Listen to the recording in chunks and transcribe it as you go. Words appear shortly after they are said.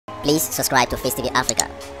Please subscribe to Face TV Africa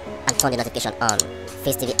and turn the notification on.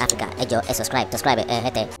 Face TV Africa, ẹ jọ̀ọ́ ẹ subscribe,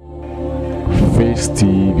 hete. Face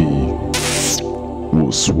TV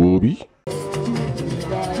Muswobi.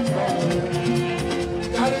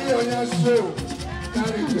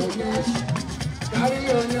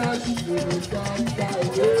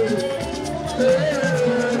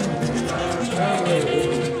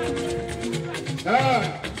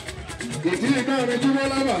 Ìdí náà ni Júmọ́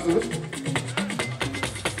lábàṣọ.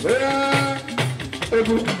 Bóyá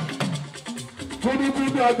ebu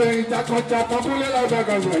kúndùkúndù abẹ́yìn takọ̀takọ̀ kúnlẹ̀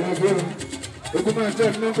lágbàgàgbà lábẹ́rẹ́. Ebu máa jẹ́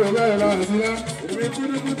nọ́mbà bẹ́ẹ̀ láàrín sílá. Èmi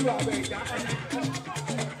kúndùkúndù abẹ́yìn takọ̀takọ̀.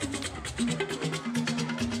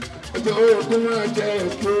 Ọjọ́ òkú máa jẹ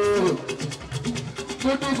èkó.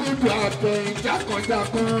 Kúndùkúndù abẹ́yìn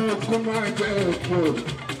takọ̀takọ̀ kú máa jẹ èkó.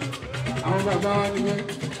 Àwọn bàbá wa nìyẹn.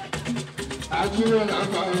 Ajúwọ̀n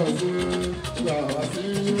àbáyọ̀ sí ìgbàwá sí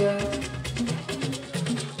wá.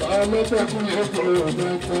 Ọlọ́pẹ̀kún èkó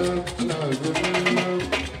mẹ́ta láàgbẹ̀mọ́.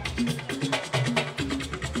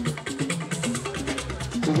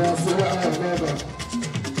 Ìgbà sí wá ẹ̀lẹ́bà.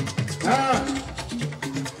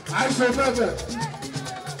 Àìṣe fẹ́fẹ́.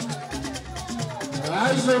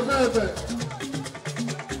 Àìṣe fẹ́fẹ́.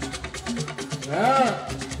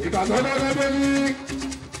 Ìgbàgbọ́ lọ́dọ́dọ́ ní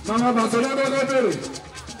màmá bàtọ́ lọ́dọ́dọ́ bèrè.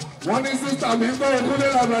 Wọ́n ní sísà mi ń bọ́ òkúlé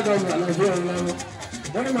lábàgàgbà lọ́jọ́ ọ̀lọ́run.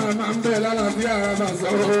 Wọ́n ní màmá ń bẹ̀ lálàáfíà ara máa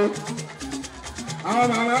sọ̀rọ̀. Àwọn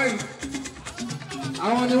màmá yìí,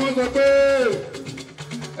 àwọn ni wọ́n sọ pé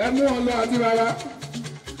ẹ mú wọn lọ àti rárá.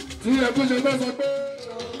 Tí ẹkún ṣe bẹ́ sọ pé.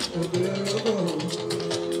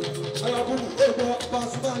 Alábùkù ẹ̀kọ́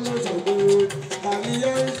Pasuma ló ṣògo.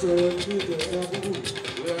 Àníyàn ìṣòro ní ìjọba àbùkù.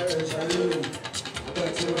 Ìrẹ̀ ṣàyẹ̀wò.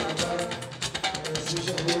 Àbẹ̀tí wà bá ẹ̀sìn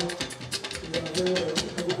ṣòro.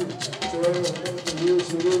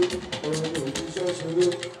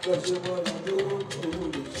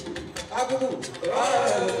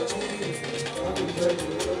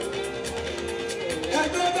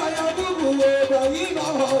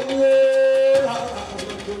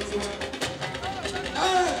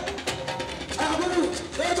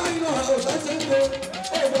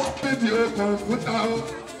 Fídíò kọ̀ǹpútà ó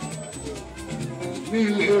ní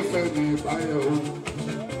ilé Ifẹ̀ ní ìbáyọ̀ ó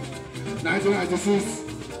 1996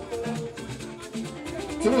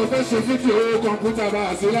 tí mo fẹ́ ṣe fídíò kọ̀ǹpútà bá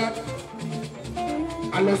a sílá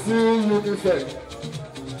a lọ sí Unifẹ̀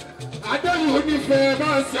adéyìn Unifẹ̀ bá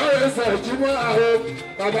a ṣe ọ̀rẹ́ ẹsẹ̀ Júmọ́ àwọn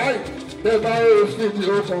bàbá yìí bẹ́ẹ̀ bá ó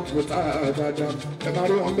fídíò kọ̀ǹpútà dáadáa ẹ máa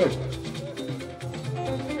rí wọn bẹ̀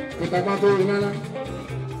kòtà máa tó rí náírà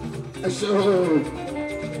ẹ ṣe ooo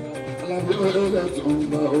Alabi ọ̀rẹ́ tó ń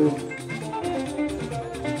bá o.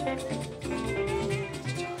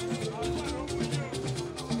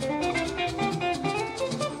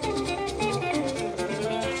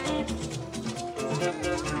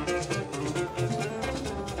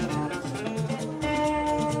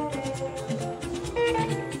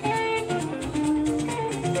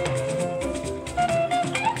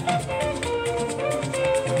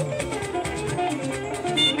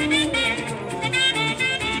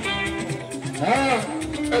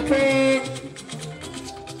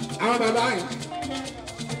 Àwọn bàbá yìí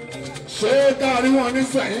ṣé káàrí wọn ní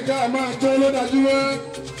sẹ́yìn ká máa jó ló dájú wá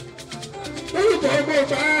lórúkọ gbogbo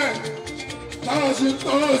ẹ̀ táwọn ṣe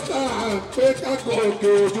tọ́lọ́ sáà pé kákọ̀ òkè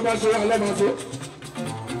ojú bá ṣe wà lọ́mọ́só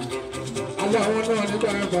alẹ́ àwọn náà nígbà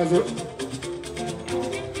yẹn pàṣẹ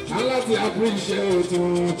aláti àbúrò iṣẹ́ òtí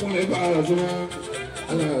wọn fún ẹgbẹ́ àrọ̀ tí wọ́n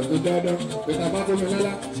aláàbò dáadáa pété bá tó mi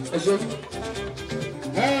lọ́lá ẹ̀ṣẹ́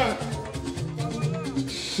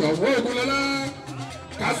ṣọ̀wọ́ ògúnlọ́lá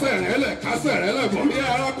kásẹ̀ rẹ̀ lẹ̀ bọ̀ ní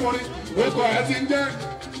arákùnrin orúkọ ẹ̀ ti ń jẹ́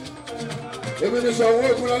èmi ni ṣọ̀wọ́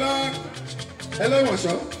ògúnlọ́lá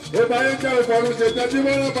ẹlẹ́wọ̀nṣọ́ ó bá yín jẹ́ ìfọ̀rùn ṣe tẹ́jú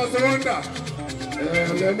mọ́lá pàṣẹwọ́ndà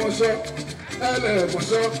ẹlẹ́mọ̀ṣọ́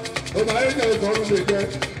ó bá yín jẹ́ ìfọ̀rùn ṣe jẹ́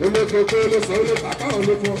olókòókò olóṣọ́ olóṣàpá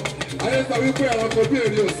olókòó ayé sọ wípé ẹranko bí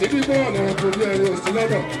èrè òsì ní bọ́ọ̀lù ẹranko bí èrè òsì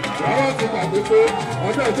lọ́dọ̀ àwọn ti gbàgbé pé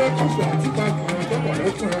ọjọ́ ìjọ kọ̀ọ̀kan àti pàtó àwọn tó pọ̀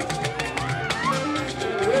lọ́kùnrin.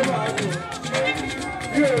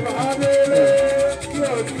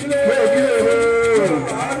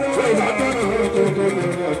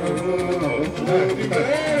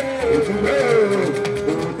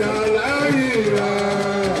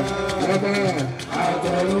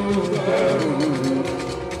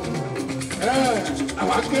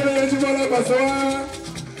 Àwọn akéré ẹjú bọ́lá pàṣẹ wá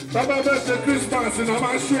bàbá bẹ́ẹ̀ ṣe Christmas náà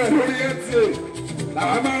máa ṣú ẹ̀ lórí NTA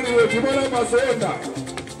làwọn máa ń rí ojú bọ́lá pàṣẹ ọ̀dà.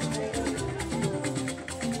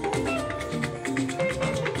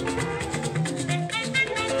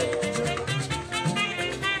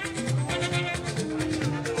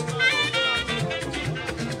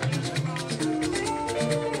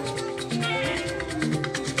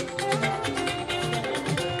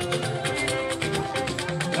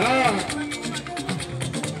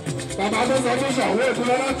 sọ fún ṣàwọ́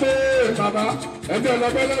ìkúlọ́lá pé bàbá ẹjọ́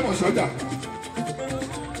ọlọ́gbẹ́ lẹ́mọ̀ṣọ́jà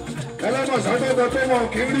ẹlẹ́mọ̀ṣọ́jà tó tó wọn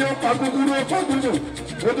kì í rí ọ̀pá kúkúrú ọ̀pá kúkú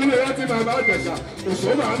ó tún lè rántí bàbá àjẹsà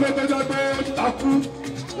òṣòwò àlọ́gbẹ́jọ́ pé takú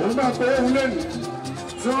òun gbà pé òun lẹ́nu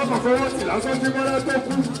tí wọ́n kàn fọwọ́ sí lásán tí mọ́lá tó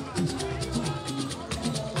kú.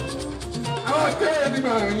 àwọn akéwì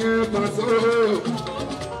nígbà yẹn pàṣẹ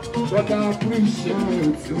but I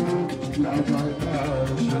appreciate you like I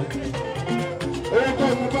should. Owó kọ́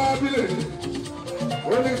mú bá bílẹ̀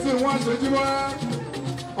ó ní tí wọ́n ṣojú wá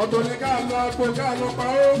ọ̀tọ̀ ní ká lọ agbo ká lọ pa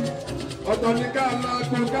ó ọ̀tọ̀ ní ká lọ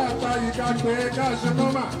agbo ká pa yìí ká gbé ká ṣe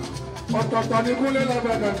mọ́mà ọ̀tọ̀ọ̀tọ̀ ní kúlẹ̀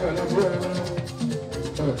lọ́gbàdàgbà lọ́gbọ̀ ẹ̀rọ.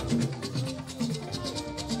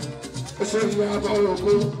 Ó ṣe Iyabo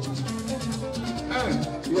Oko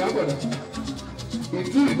Iyabo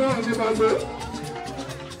ìdí náà ní bá gbé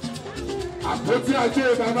àpótí ajé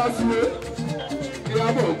bàbá sílé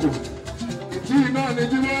Iyabo Oko ìdí náà ní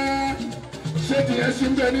jíwọ́ ṣé tìyẹn ṣì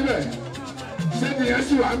ń bẹ níbẹ̀ ṣé tìyẹn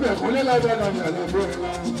ṣì wà ń bẹ̀ kọ́lé lágbàdà ní àlàbò ẹ̀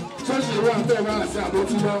lọ ṣọ́ọ̀ṣì wà ń bẹ̀ máa ṣe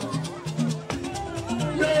àbótí lọ.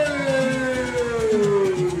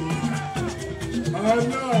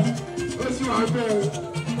 ọ̀nà ó sì wà ń bẹ̀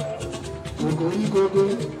kòkòríkòkò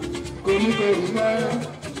koríkorí máa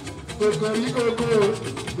kokoríkòkò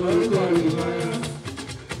koríkorí máa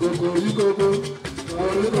kokoríkòkò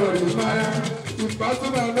koríkorí máa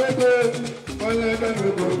ìfásúnà lóde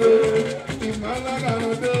ọlẹ́dẹ̀nùgbòde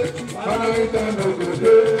ìmọ̀lágànàdé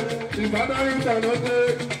ọlọ́ìdánùgbòde ìmọ̀lágànàdé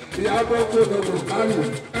Iyabo Oko Bumbum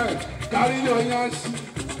carry your yash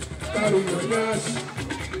carry your yash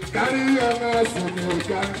carry your yash ní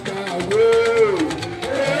kàkà wó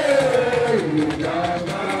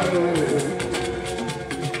ìjàmbá o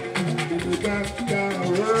ìkàkà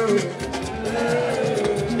wó.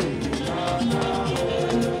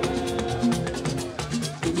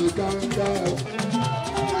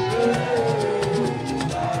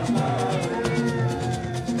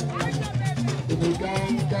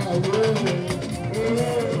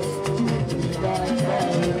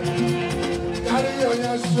 Carry your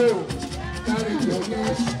yash, carry your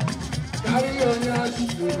yash, carry your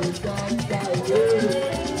yash,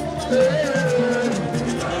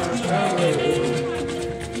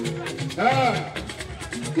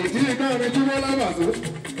 ìdí náà ni jíwọ́ lábàtó.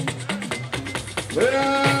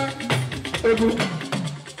 Ogun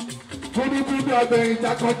kúndùkúndù abẹ́yìn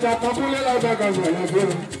takọ̀takọ̀ kúnlẹ̀ lágbàgàgbà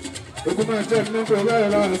lágbèrè. Ogun máa jẹ́ nínú pẹ̀lú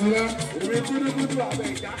ẹ̀rọ àṣìlá. Èmi kúndùkúndù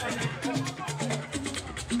abẹ́yìn takọ̀takọ̀.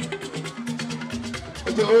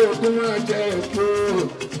 Ọjọ́ ogun máa jẹ́ èkó.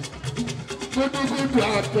 Kúndùkúndù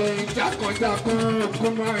abẹ́yìn takọ̀takọ̀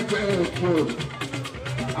ogun máa jẹ́ èkó.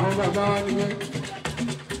 Àwọn bàbá wa nìyẹn.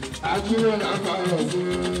 Àjíwọ̀n làbàrọ̀ sí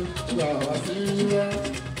ìgbà wá sí ìwá.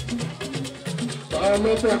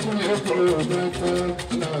 Ọlọ́pẹ̀kún yẹn kúrò mẹ́ta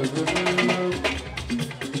láàgbé mẹ́ta.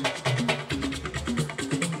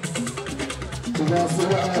 Ìgbà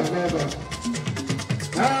síra àgbàbà.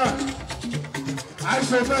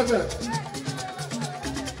 Àìṣe fẹ́fẹ́.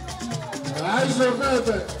 Àìṣe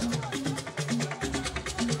fẹ́fẹ́.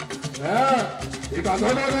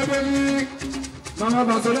 Ìbàdàn lọ́dọ́ bẹ́ẹ̀ ní màmá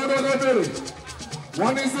bàtọ́ lọ́dọ́ bẹ̀rẹ̀.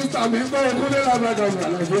 Wọ́n ní sísà mi ń bọ̀ kúlé lábàgàgbà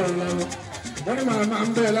lọ́jọ́ ọ̀la. Wọ́n ní màmá ń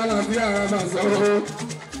bẹ̀ lálàáfíà ara máa sọ̀rọ̀.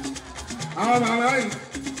 Àwọn màmá yìí,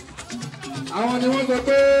 àwọn ni wọ́n sọ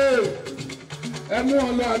pé ẹ mú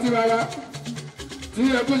wọn lọ àti rárá. Tí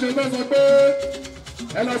ẹkún ṣe tó sọ pé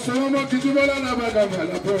ẹ lọ ṣe wọ́n mọ́ kí túbọ̀ lábàgàgbà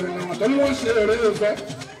lọ́pọ̀ ìrìnà torí wọ́n ṣe èrè ìfẹ́.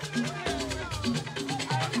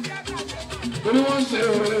 Torí wọ́n ṣe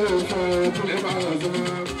èrè ìfẹ́ kúlé bá wà sọ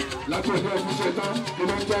lápẹ̀lú ẹkún ṣe tán kí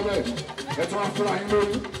ló ń jẹ́ bẹ́ẹ̀. Ẹ tún wá fúnra yín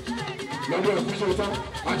lórí lọ́dún ẹkún ṣe tán.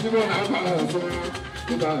 Àjíbọ̀ náà bá wà sọ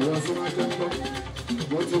nígbà àwọn sí máa jẹ́ ń bọ́.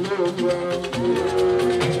 Mo ti lé omi wa.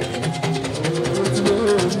 Mo ti lé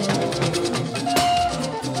omi wa.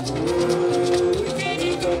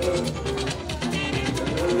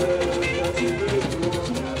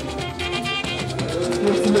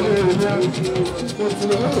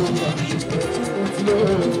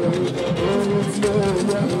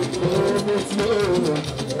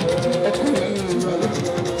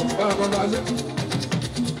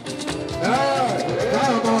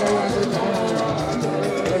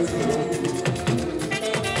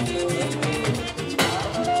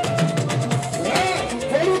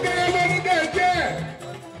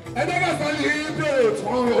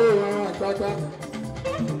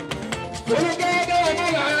 Foluke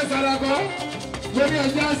Daramola Paranollywood lórí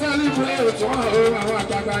ẹjẹ́ sẹ́lí búrẹ́dì tí wọ́n hó àwọn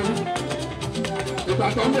àgbàgbà yìí.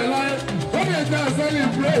 Ìbàdàn bẹ̀ láyé lórí ẹjẹ́ sẹ́lí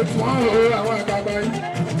búrẹ́dì tí wọ́n hó àwọn àgbàgbà yìí.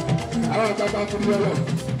 Àwọn àgbàgbà fún lọ́wọ́.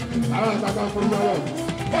 Àwọn àgbàgbà fún lọ́wọ́.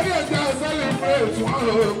 Lórí ẹjẹ́ sẹ́lí búrẹ́dì tí wọ́n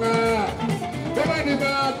hó ńlá. bá ní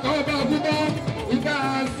bá tọ́ bá púpọ̀ ìka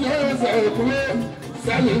sí ọ̀sẹ̀ ìkúlé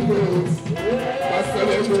celebrate bá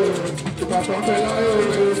celebrate ìbátan fẹ́ láyé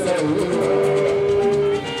òwe celebrate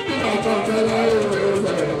ìbátan fẹ́ láyé òwe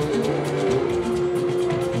celebrate.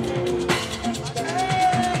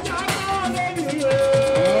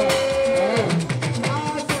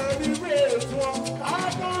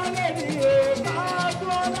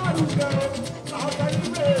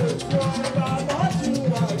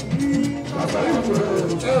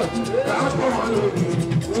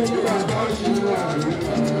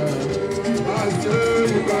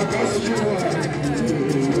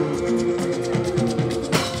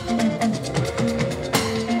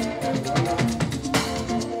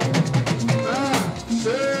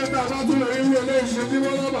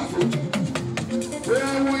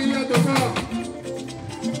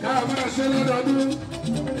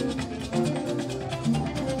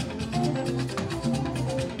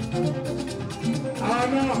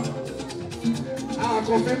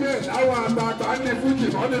 Confirmé àwọn àgbààgbà ní fújì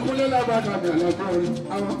wọ́n ní kúnlé lábàgà ní ọ̀làgbọ́n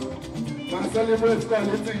àwọn máa celebrate kọ́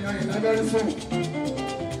ní ti yan ìná very soon.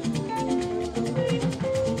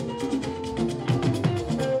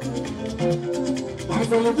 Máa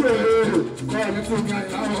celebrate kọ́ ní ti yan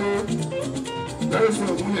ìná very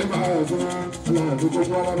soon fún yẹn bá ọ̀sán aláàbò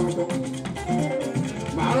gbogbo alábàbọ̀.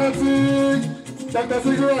 Màá rántí Dr.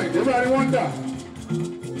 Sikiru ìdíbà ní wọ́ndà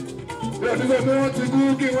bí ọdún tó bí wọ́n ti kú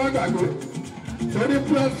kí wọ́n gbàgbé. Torí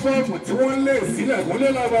pílátífọ́ọ̀mù tí wọ́n lé sílẹ̀ kúnlé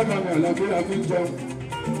lábàgà ní ọ̀làgbéra fi ń jẹun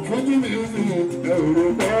fúnjú mi ń fi ẹ̀rọ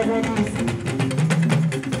pọ́ọ́mọ́ ní sí.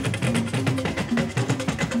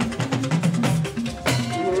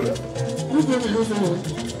 Fúnjú mi ń fi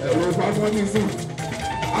ẹ̀rọ pọ́ọ́mọ́ ní sí.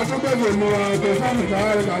 Atúgbẹ́gbẹ́ mọ ọ̀tọ̀ fáàmù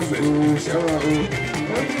káàrí ká sì ṣẹ́wà o.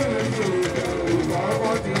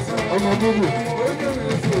 Ọmọ búbù.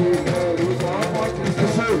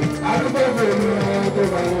 Atúgbẹ́gbẹ́ mọ ọ̀tọ̀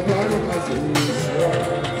fáàmù káàrí ká sì ṣẹ́wà o.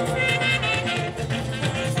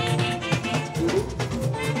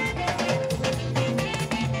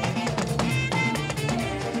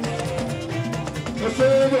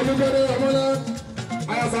 Foluke Daramola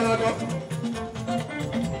Paranollywood.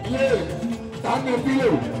 Tani pílò,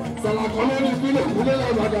 sàlàkọ́ ló ní pílò, kúlẹ̀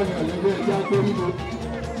lágbàdà ní àlẹ́gbẹ́ ẹja toríko.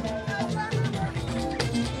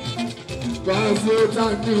 Wasiu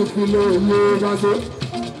tani pílò yé Wasiu.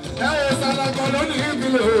 Sàlàkọ́ ló ní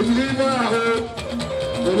pílò yìí náà o.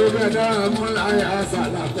 Foluke Daramola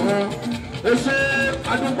sàlàkọ́. Èso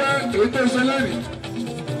adúgbò èyí tó ṣe lẹ́yìn.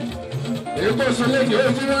 Èyí tó ṣe lẹ́yìn ó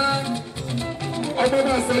jí wá. Ọmọ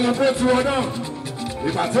bá celebrate wọn náà.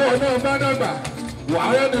 Ìgbà tí wọn náà bá dàgbà.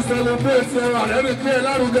 Wàhálà ní celebrate ẹ̀rọ àrẹ́rìn pé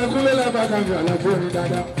lárugẹ kúlé lábàgà ní àlàfo ní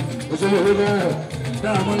dáadáa. Òṣèlú òwe bẹ́ẹ̀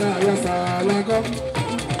Daramola àyàsà alákọ́.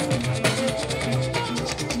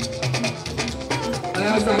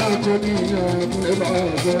 Àyàsà alákọ́ ní ìyàn ọkùnrin bá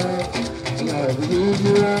ọ̀gá aláàbí ní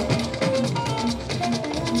ìlúra.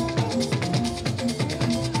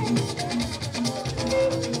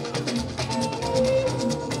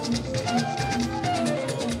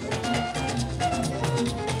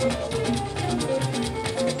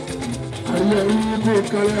 Ayé ikú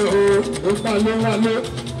kalẹ̀ o, ó ta ló wà lé.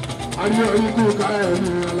 Ayé ikú kalẹ̀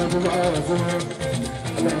ní alábùbá fún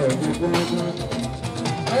aláàbò gbọ́ngbọ́n.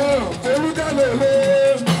 Foluke lè lé.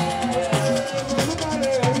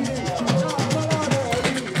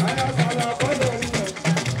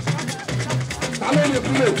 Ta ló lè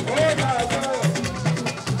pílè?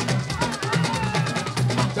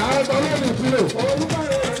 Ta ló lè pílè?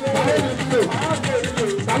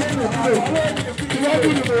 Ìwọ́dù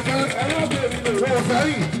ni mo fẹ́, wọ́n fẹ́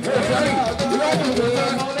yìí, ìwọ́dù ni mo fẹ́,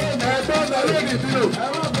 ẹ̀gbọ́n tàlónì pílò,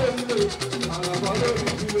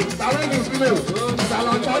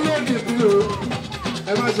 tàlónì pílò,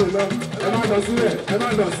 ẹ má ṣe lọ, ẹ má lọ sílẹ̀, ẹ má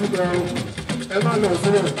lọ síbẹ̀ o, ẹ má lọ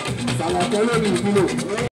sílẹ̀, tàlónì pílò.